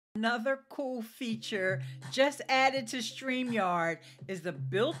Another cool feature just added to Streamyard is the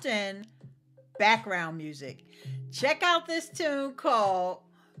built-in background music. Check out this tune called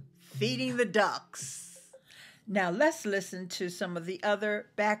Feeding the Ducks. Now let's listen to some of the other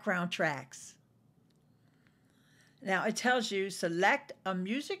background tracks. Now it tells you select a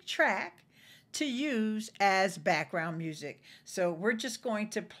music track to use as background music. So we're just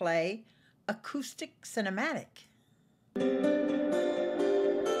going to play Acoustic Cinematic.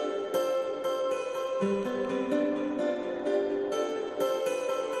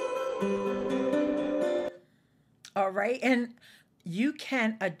 All right, and you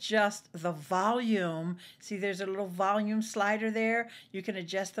can adjust the volume. See, there's a little volume slider there. You can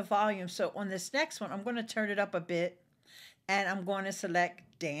adjust the volume. So on this next one, I'm going to turn it up a bit, and I'm going to select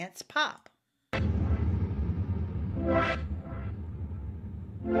Dance Pop.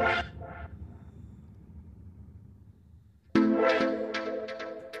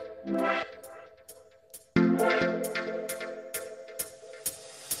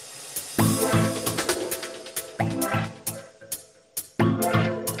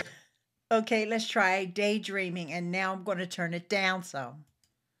 Okay, let's try Daydreaming, and now I'm going to turn it down some.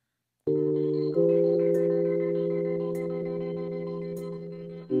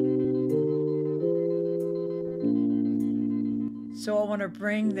 So I want to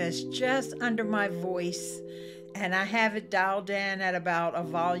bring this just under my voice, and I have it dialed in at about a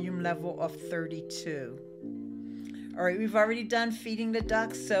volume level of 32. All right, we've already done Feeding the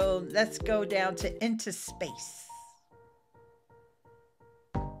Ducks, so let's go down to Into Space.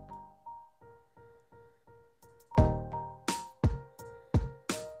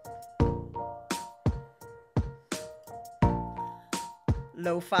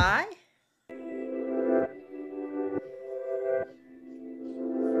 Lofi.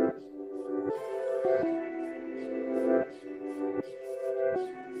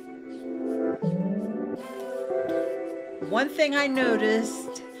 One thing I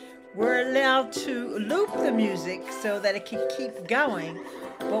noticed, we're allowed to loop the music so that it can keep going,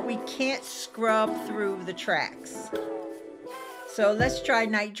 but we can't scrub through the tracks. So let's try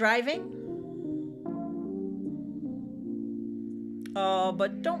Night Driving. Oh,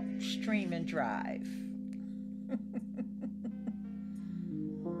 but don't stream and drive.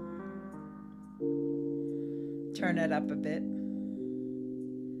 Turn it up a bit.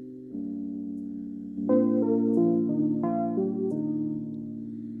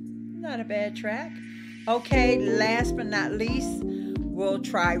 Not a bad track. Okay, last but not least, we'll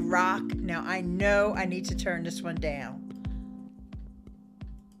try rock. Now I know I need to turn this one down.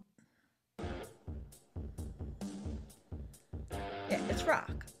 Yeah, it's rock.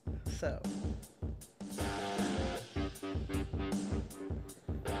 So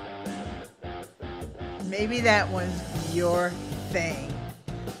maybe that one's your thing.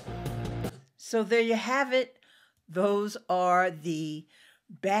 So there you have it. Those are the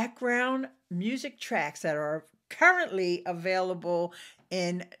background music tracks that are currently available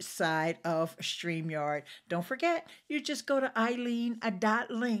inside of Streamyard. Don't forget, you just go to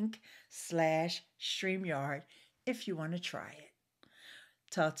Ileane.link/Streamyard if you want to try it.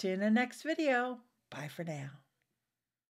 Talk to you in the next video. Bye for now.